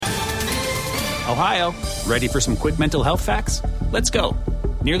Ohio, ready for some quick mental health facts? Let's go.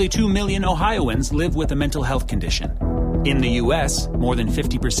 Nearly 2 million Ohioans live with a mental health condition. In the U.S., more than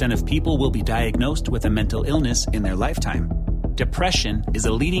 50% of people will be diagnosed with a mental illness in their lifetime. Depression is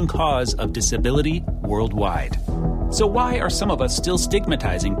a leading cause of disability worldwide. So why are some of us still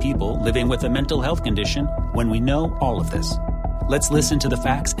stigmatizing people living with a mental health condition when we know all of this? Let's listen to the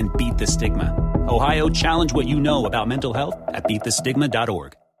facts and beat the stigma. Ohio, challenge what you know about mental health at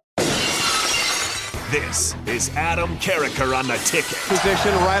beatthestigma.org. This is Adam Carricker on the ticket.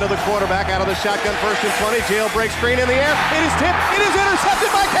 Position right of the quarterback, out of the shotgun, 1st and 20. Jailbreak screen in the air. It is tipped. It is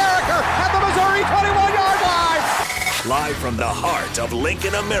intercepted by Carricker at the Missouri 21-yard line. Live from the heart of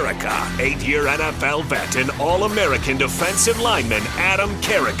Lincoln, America, 8-year NFL vet and All-American defensive lineman Adam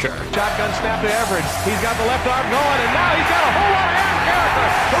Carricker. Shotgun snap to Everett. He's got the left arm going, and now he's got a whole lot of Adam Carricker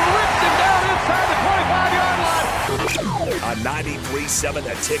who rips him down inside the 25-yard line. On 93.7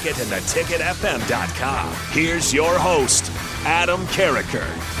 The Ticket and theticketfm.com. Here's your host, Adam Carricker.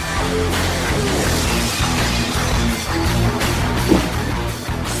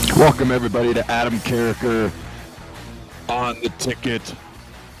 Welcome, everybody, to Adam Carricker on the ticket.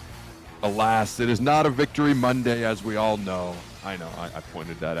 Alas, it is not a Victory Monday, as we all know. I know, I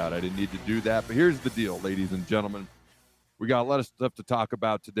pointed that out. I didn't need to do that. But here's the deal, ladies and gentlemen. We got a lot of stuff to talk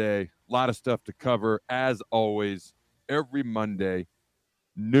about today, a lot of stuff to cover, as always, every Monday,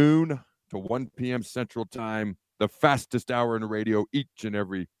 noon to 1 p.m. Central Time, the fastest hour in radio each and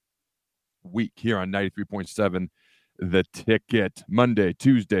every week here on 93.7 The Ticket. Monday,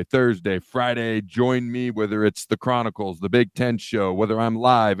 Tuesday, Thursday, Friday, join me, whether it's the Chronicles, the Big Ten Show, whether I'm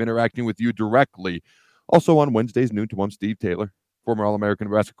live interacting with you directly. Also on Wednesdays, noon to 1, Steve Taylor, former All-American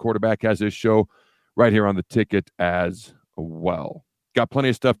Nebraska quarterback, has his show right here on The Ticket as well. Got plenty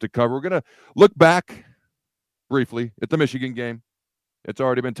of stuff to cover. We're going to look back briefly at the Michigan game. It's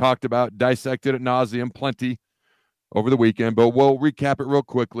already been talked about, dissected at nauseum, plenty over the weekend, but we'll recap it real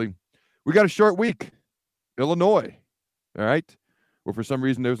quickly. We got a short week. Illinois, all right? Well, for some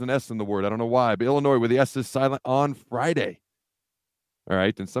reason, there's an S in the word. I don't know why, but Illinois, where the S is silent, on Friday. All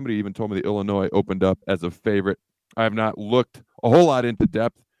right, and somebody even told me that Illinois opened up as a favorite. I have not looked a whole lot into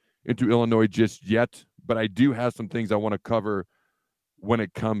depth into Illinois just yet, but I do have some things I want to cover when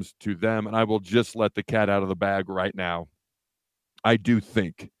it comes to them, and I will just let the cat out of the bag right now. I do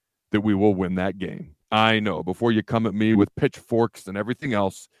think that we will win that game. I know, before you come at me with pitchforks and everything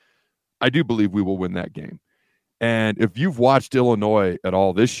else, I do believe we will win that game. And if you've watched Illinois at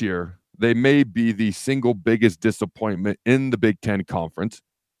all this year, they may be the single biggest disappointment in the Big Ten Conference.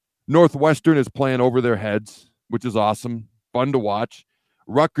 Northwestern is playing over their heads, which is awesome, fun to watch.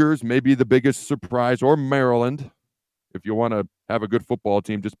 Rutgers may be the biggest surprise, or Maryland. If you want to have a good football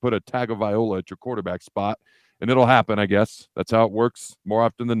team, just put a Tagovailoa at your quarterback spot, and it'll happen, I guess. That's how it works more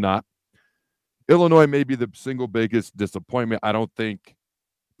often than not. Illinois may be the single biggest disappointment. I don't think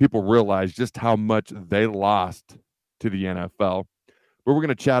people realize just how much they lost to the NFL. But we're going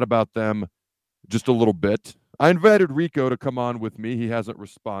to chat about them just a little bit. I invited Rico to come on with me. He hasn't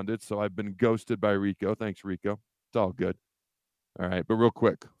responded, so I've been ghosted by Rico. Thanks, Rico. It's all good. All right, but real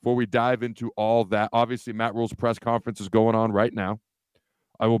quick, before we dive into all that, obviously Matt Rule's press conference is going on right now.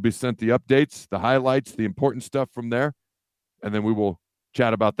 I will be sent the updates, the highlights, the important stuff from there, and then we will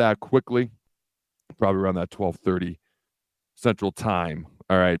chat about that quickly, probably around that 12:30 Central Time.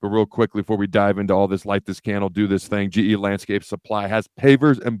 All right, but real quickly, before we dive into all this, light this candle, do this thing, GE Landscape Supply has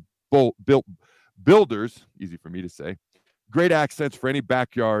pavers and builders, easy for me to say, great accents for any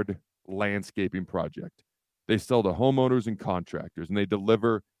backyard landscaping project. They sell to homeowners and contractors, and they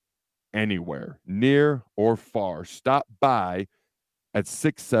deliver anywhere, near or far. Stop by at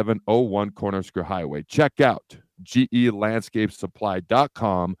 6701 Cornhusker Highway. Check out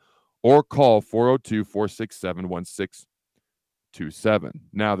gelandscapesupply.com or call 402-467-1627.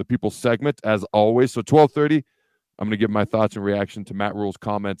 Now, the People segment, as always. So 12:30, I'm going to give my thoughts and reaction to Matt Rule's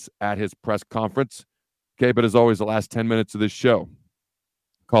comments at his press conference. Okay, but as always, the last 10 minutes of this show,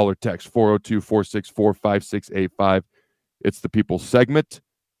 call or text 402-464-5685. It's the People segment.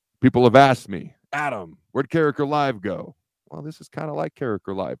 People have asked me, Adam, where'd Carricker Live go? Well, this is kind of like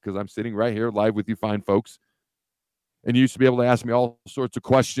Carricker Live because I'm sitting right here live with you fine folks. And you used to be able to ask me all sorts of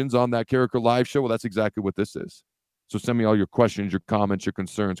questions on that Carricker Live show. Well, that's exactly what this is. So send me all your questions, your comments, your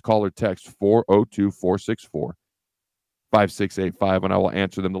concerns. Call or text 402-464-5685, and I will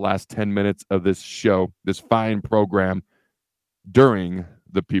answer them the last 10 minutes of this show, this fine program, during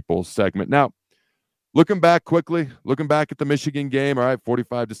the People segment. Now, looking back quickly, looking back at the Michigan game, all right,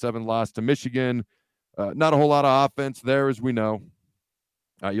 45-7 loss to Michigan. Not a whole lot of offense there, as we know.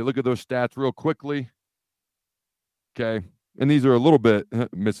 You look at those stats real quickly, okay, and these are a little bit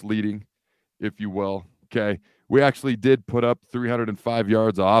misleading. if you will. Okay. We actually did put up 305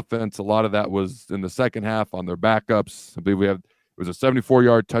 yards of offense. A lot of that was in the second half on their backups. I believe it was a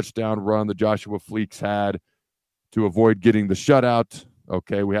 74-yard touchdown run that Joshua Fleeks had to avoid getting the shutout.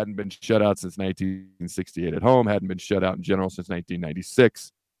 Okay. We hadn't been shut out since 1968 at home, hadn't been shut out in general since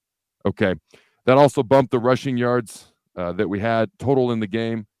 1996. Okay. That also bumped the rushing yards that we had total in the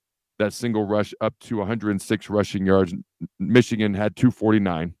game. That single rush up to 106 rushing yards. Michigan had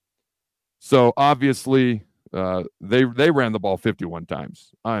 249. So obviously they ran the ball 51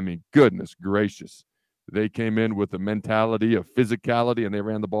 times. I mean, goodness gracious. They came in with a mentality of physicality, and they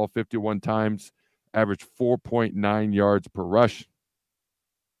ran the ball 51 times, averaged 4.9 yards per rush.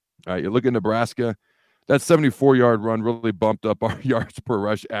 All right, you look at Nebraska, that 74-yard run really bumped up our yards per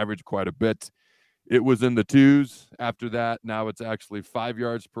rush average quite a bit. It was in the twos. After that, now it's actually 5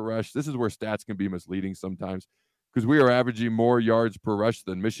 yards per rush. This is where stats can be misleading sometimes because we are averaging more yards per rush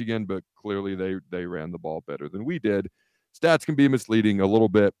than Michigan, but clearly they ran the ball better than we did. Stats can be misleading a little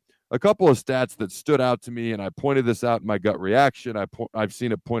bit. A couple of stats that stood out to me, and I pointed this out in my gut reaction. I've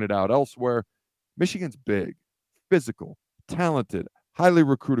seen it pointed out elsewhere. Michigan's big, physical, talented, highly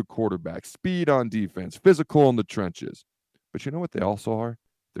recruited quarterback, speed on defense, physical in the trenches. But you know what they also are?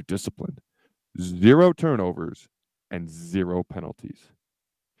 They're disciplined. 0 turnovers and 0 penalties.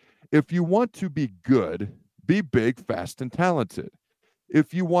 If you want to be good, be big, fast, and talented.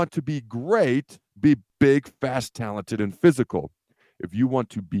 If you want to be great, be big, fast, talented, and physical. If you want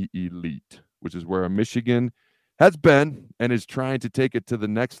to be elite, which is where Michigan has been and is trying to take it to the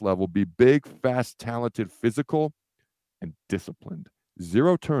next level, be big, fast, talented, physical, and disciplined.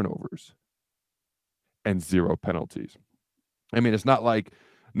 0 turnovers and 0 penalties. I mean, it's not like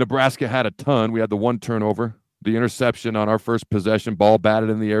Nebraska had a ton. We had the 1 turnover, the interception on our first possession, ball batted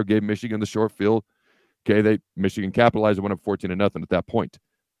in the air, gave Michigan the short field. Okay, Michigan capitalized and went up 14-0 at that point.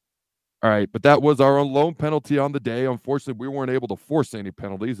 All right, but that was our own lone penalty on the day. Unfortunately, we weren't able to force any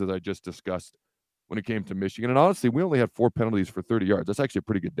penalties, as I just discussed, when it came to Michigan. And honestly, we only had 4 penalties for 30 yards. That's actually a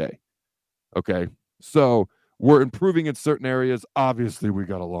pretty good day. Okay, so we're improving in certain areas. Obviously, we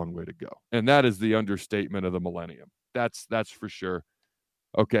got a long way to go. And that is the understatement of the millennium. That's for sure.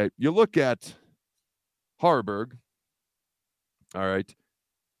 Okay, you look at Harburg, all right,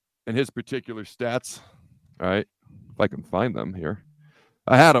 and his particular stats, all right, if I can find them here.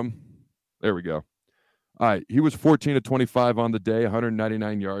 I had them. There we go. All right, he was 14 of 25 on the day,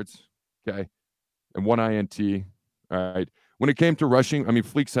 199 yards, okay, and 1 INT, all right. When it came to rushing, I mean,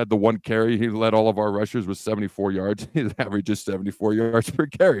 Fleeks had the 1 carry. He led all of our rushers with 74 yards. His average is 74 yards per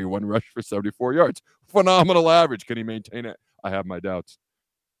carry, 1 rush for 74 yards. Phenomenal average. Can he maintain it? I have my doubts.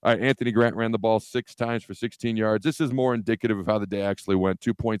 All right, Anthony Grant ran the ball 6 times for 16 yards. This is more indicative of how the day actually went,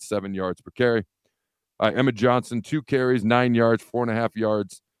 2.7 yards per carry. Emmett Johnson, 2 carries, 9 yards, 4.5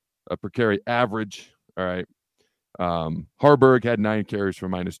 yards per carry average. All right. Harburg had 9 carries for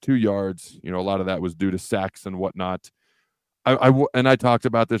 -2 yards. You know, a lot of that was due to sacks and whatnot. I talked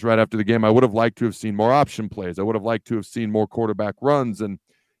about this right after the game. I would have liked to have seen more option plays. I would have liked to have seen more quarterback runs. And,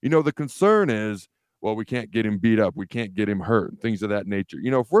 you know, the concern is, well, we can't get him beat up. We can't get him hurt, things of that nature.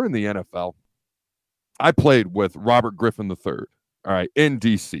 You know, if we're in the NFL, I played with Robert Griffin III, all right, in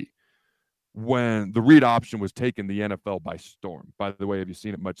D.C. when the read option was taking the NFL by storm. By the way, have you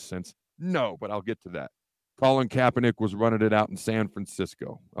seen it much since? No, but I'll get to that. Colin Kaepernick was running it out in San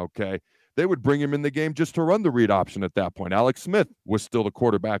Francisco, okay? They would bring him in the game just to run the read option at that point. Alex Smith was still the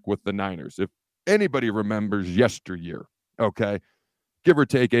quarterback with the Niners. If anybody remembers yesteryear, okay, give or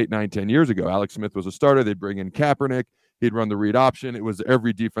take 8, 9, 10 years ago, Alex Smith was a starter. They'd bring in Kaepernick. He'd run the read option. It was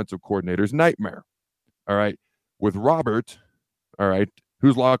every defensive coordinator's nightmare, all right? With Robert, all right,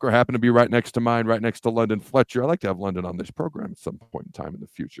 whose locker happened to be right next to mine, right next to London Fletcher. I like to have London on this program at some point in time in the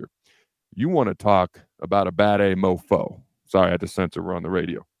future. You want to talk about a bad A mofo. Sorry, I had to censor. We're on the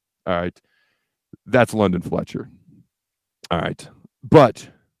radio. All right. That's London Fletcher. All right. But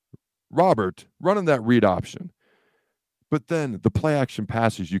Robert running that read option. But then the play action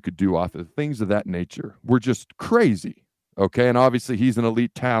passes you could do off of things of that nature were just crazy. Okay. And obviously he's an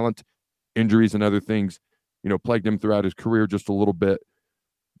elite talent. Injuries and other things, you know, plagued him throughout his career just a little bit,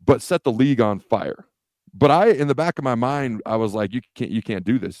 but set the league on fire. But in the back of my mind, I was like, you can't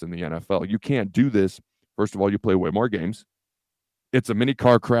do this in the NFL. You can't do this. First of all, you play way more games. It's a mini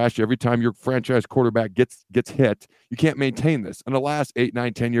car crash every time your franchise quarterback gets hit. You can't maintain this. And the last 8,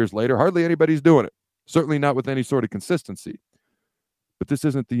 9, 10 years later, hardly anybody's doing it. Certainly not with any sort of consistency. But this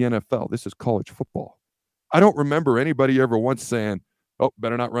isn't the NFL. This is college football. I don't remember anybody ever once saying, oh,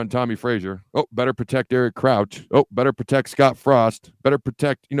 better not run Tommy Frazier. Oh, better protect Eric Crouch. Oh, better protect Scott Frost. Better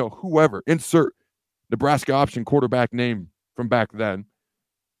protect, you know, whoever. Insert Nebraska option quarterback name from back then.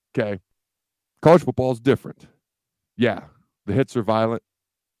 Okay. College football is different. Yeah, the hits are violent,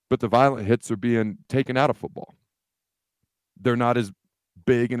 but the violent hits are being taken out of football. They're not as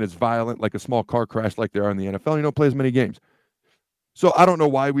big and as violent like a small car crash like they are in the NFL. You don't play as many games. So I don't know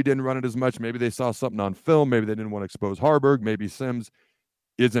why we didn't run it as much. Maybe they saw something on film. Maybe they didn't want to expose Harburg. Maybe Sims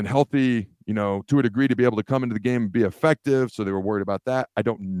isn't healthy, to a degree to be able to come into the game and be effective. So they were worried about that. I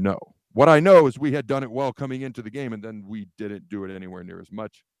don't know. What I know is we had done it well coming into the game, and then we didn't do it anywhere near as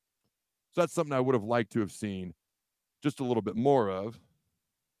much. So that's something I would have liked to have seen just a little bit more of.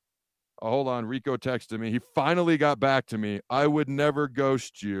 Oh, hold on. Rico texted me. He finally got back to me. I would never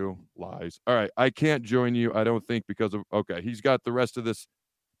ghost you. Lies. All right. I can't join you, I don't think, because of, okay, he's got the rest of this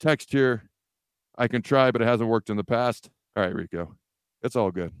text here. I can try, but it hasn't worked in the past. All right, Rico. It's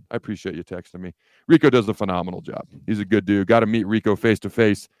all good. I appreciate you texting me. Rico does a phenomenal job. He's a good dude. Got to meet Rico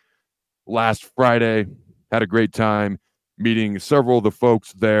face-to-face last Friday. Had a great time meeting several of the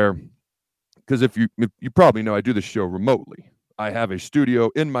folks there. Because if you probably know, I do the show remotely. I have a studio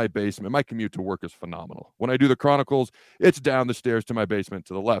in my basement. My commute to work is phenomenal. When I do the Chronicles, it's down the stairs to my basement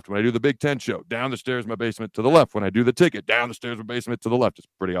to the left. When I do the Big Ten show, down the stairs, my basement to the left. When I do the ticket, down the stairs, my basement to the left. It's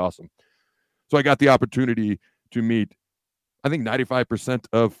pretty awesome. So I got the opportunity to meet, I think, 95%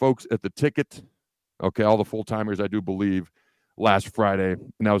 of folks at the ticket. Okay, all the full-timers, I do believe, last Friday.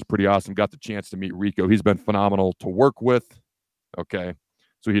 And that was pretty awesome. Got the chance to meet Rico. He's been phenomenal to work with. Okay,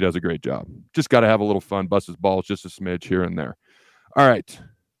 so he does a great job. Just got to have a little fun, bust his balls just a smidge here and there. All right,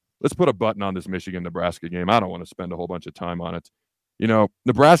 let's put a button on this Michigan-Nebraska game. I don't want to spend a whole bunch of time on it.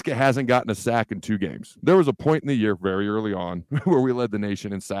 Nebraska hasn't gotten a sack in 2 games. There was a point in the year very early on where we led the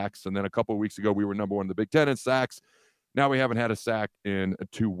nation in sacks, and then a couple of weeks ago we were number 1 in the Big Ten in sacks. Now we haven't had a sack in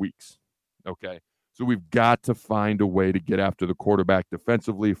 2 weeks. Okay, so we've got to find a way to get after the quarterback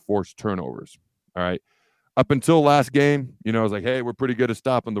defensively, force turnovers. All right. Up until last game, I was like, hey, we're pretty good at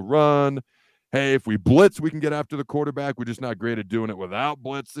stopping the run. Hey, if we blitz, we can get after the quarterback. We're just not great at doing it without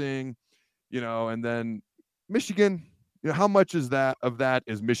blitzing, and then Michigan, how much is that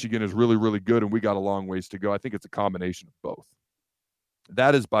is Michigan is really, really good and we got a long ways to go? I think it's a combination of both.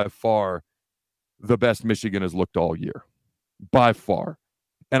 That is by far the best Michigan has looked all year, by far.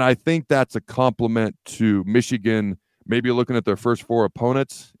 And I think that's a compliment to Michigan, maybe looking at their first 4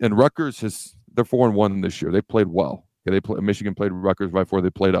 opponents. And Rutgers, they're 4-1 this year. They played well. Michigan played Rutgers right before they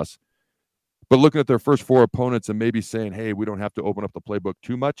played us. But looking at their first 4 opponents and maybe saying, hey, we don't have to open up the playbook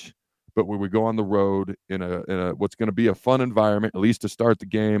too much, but when we go on the road in a what's going to be a fun environment, at least to start the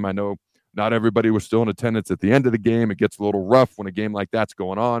game. I know not everybody was still in attendance at the end of the game. It gets a little rough when a game like that's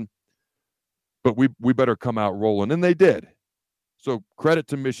going on. But we better come out rolling, and they did. So credit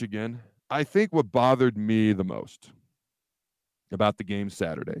to Michigan. I think what bothered me the most about the game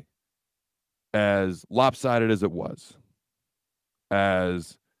Saturday, as lopsided as it was,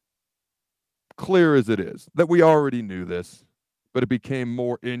 as clear as it is, that we already knew this, but it became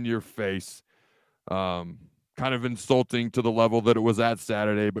more in your face, kind of insulting to the level that it was at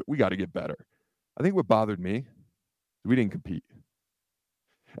Saturday, but we got to get better. I think what bothered me is we didn't compete.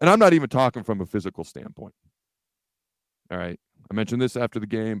 And I'm not even talking from a physical standpoint. All right. I mentioned this after the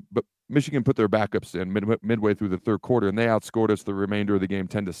game, but Michigan put their backups in midway through the third quarter, and they outscored us the remainder of the game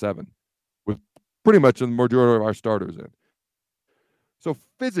 10-7 with pretty much the majority of our starters in. So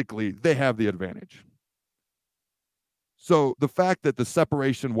physically, they have the advantage. So the fact that the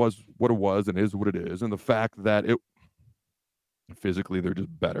separation was what it was and is what it is, and the fact that physically they're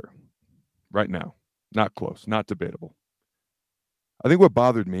just better right now, not close, not debatable. I think what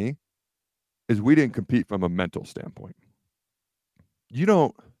bothered me is we didn't compete from a mental standpoint.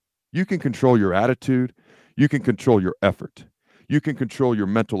 You can control your attitude. You can control your effort. You can control your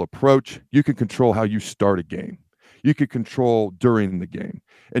mental approach. You can control how you start a game. You can control during the game.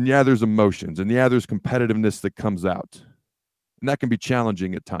 And yeah, there's emotions. And yeah, there's competitiveness that comes out. And that can be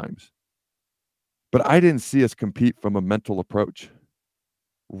challenging at times. But I didn't see us compete from a mental approach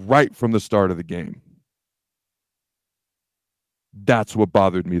right from the start of the game. That's what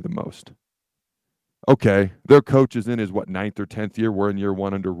bothered me the most. Okay, their coach is in his, 9th or 10th year? We're in year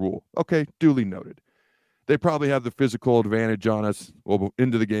 1 under Rule. Okay, duly noted. They probably have the physical advantage on us. Well,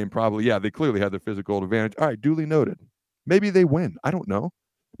 into the game, probably. Yeah, they clearly have the physical advantage. All right, duly noted. Maybe they win. I don't know.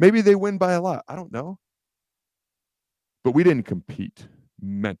 Maybe they win by a lot. I don't know. But we didn't compete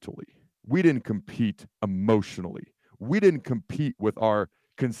mentally. We didn't compete emotionally. We didn't compete with our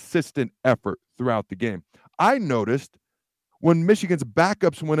consistent effort throughout the game. I noticed when Michigan's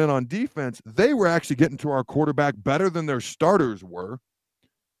backups went in on defense, they were actually getting to our quarterback better than their starters were.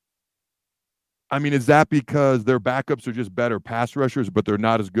 I mean, is that because their backups are just better pass rushers, but they're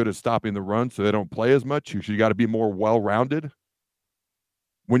not as good at stopping the run, so they don't play as much? You got to be more well-rounded.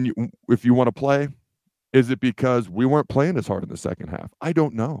 if you want to play, is it because we weren't playing as hard in the second half? I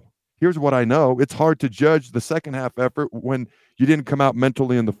don't know. Here's what I know. It's hard to judge the second half effort when you didn't come out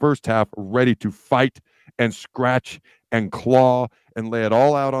mentally in the first half ready to fight and scratch and claw and lay it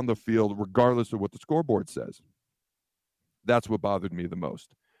all out on the field, regardless of what the scoreboard says. That's what bothered me the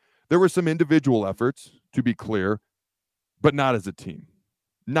most. There were some individual efforts, to be clear, but not as a team.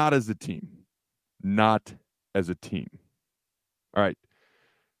 Not as a team. Not as a team. All right.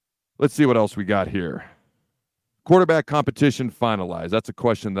 Let's see what else we got here. Quarterback competition finalized. That's a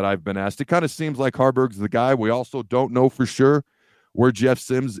question that I've been asked. It kind of seems like Harburg's the guy. We also don't know for sure where Jeff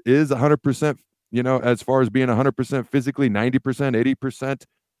Sims is 100%, as far as being 100% physically, 90%, 80%.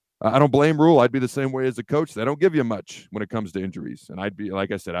 I don't blame Rule. I'd be the same way as a coach. They don't give you much when it comes to injuries. And I'd be,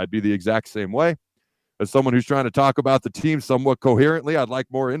 like I said, I'd be the exact same way. As someone who's trying to talk about the team somewhat coherently, I'd like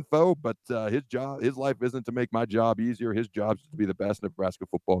more info, but his life isn't to make my job easier. His job is to be the best Nebraska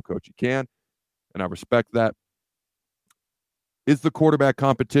football coach he can, and I respect that. Is the quarterback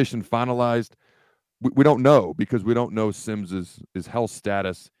competition finalized? We don't know, because we don't know Sims's health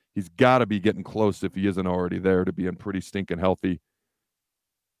status. He's got to be getting close, if he isn't already there, to being pretty stinking healthy.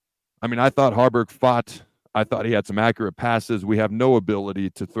 I mean, I thought Harburg fought. I thought he had some accurate passes. We have no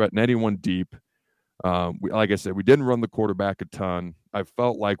ability to threaten anyone deep. Like I said, we didn't run the quarterback a ton. I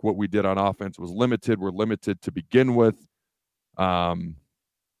felt like what we did on offense was limited. We're limited to begin with. I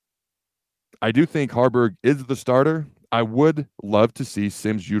do think Harburg is the starter. I would love to see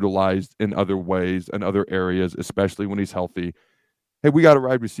Sims utilized in other ways and other areas, especially when he's healthy. Hey, we got a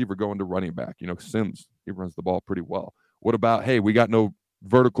wide receiver going to running back. Sims, he runs the ball pretty well. What about, hey, we got no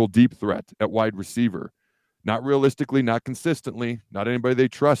vertical deep threat at wide receiver? Not realistically, not consistently, not anybody they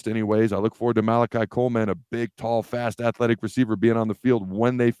trust anyways. I look forward to Malachi Coleman, a big, tall, fast, athletic receiver, being on the field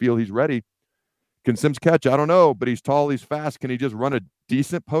when they feel he's ready. Can Sims catch? I don't know, but he's tall, he's fast. Can he just run a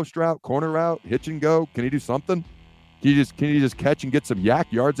decent post route, corner route, hitch and go? Can he do something? Can he just catch and get some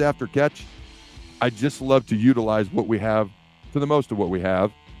yak yards after catch? I just love to utilize what we have to the most of what we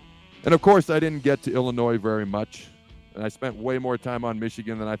have. And, of course, I didn't get to Illinois very much, and I spent way more time on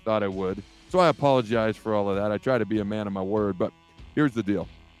Michigan than I thought I would. So I apologize for all of that. I try to be a man of my word, but here's the deal.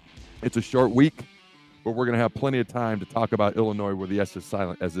 It's a short week, but we're going to have plenty of time to talk about Illinois where the S is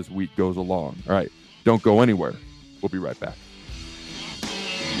silent as this week goes along. All right, don't go anywhere. We'll be right back.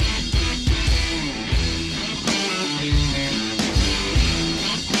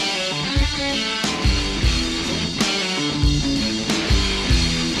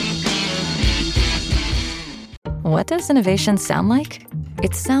 What does innovation sound like?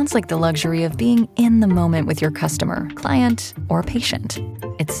 It sounds like the luxury of being in the moment with your customer, client, or patient.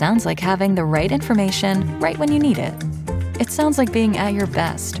 It sounds like having the right information right when you need it. It sounds like being at your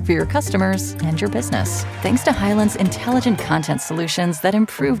best for your customers and your business, thanks to Hyland's intelligent content solutions that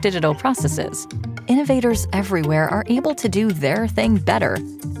improve digital processes. Innovators everywhere are able to do their thing better,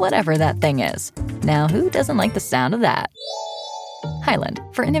 whatever that thing is. Now, who doesn't like the sound of that? Hyland,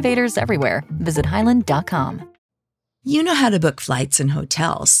 for innovators everywhere. Visit hyland.com. You know how to book flights and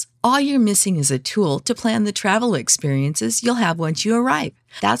hotels. All you're missing is a tool to plan the travel experiences you'll have once you arrive.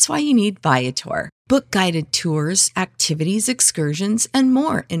 That's why you need Viator. Book guided tours, activities, excursions, and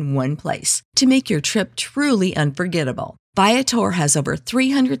more in one place to make your trip truly unforgettable. Viator has over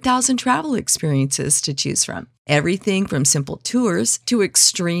 300,000 travel experiences to choose from. Everything from simple tours to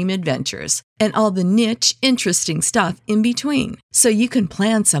extreme adventures and all the niche, interesting stuff in between. So you can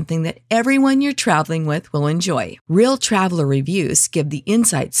plan something that everyone you're traveling with will enjoy. Real traveler reviews give the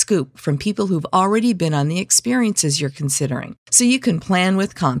inside scoop from people who've already been on the experiences you're considering. So you can plan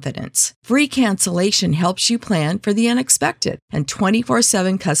with confidence. Free cancellation helps you plan for the unexpected. And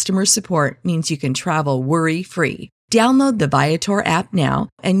 24/7 customer support means you can travel worry-free. Download the Viator app now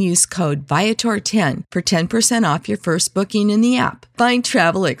and use code Viator10 for 10% off your first booking in the app. Find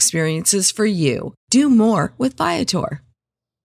travel experiences for you. Do more with Viator.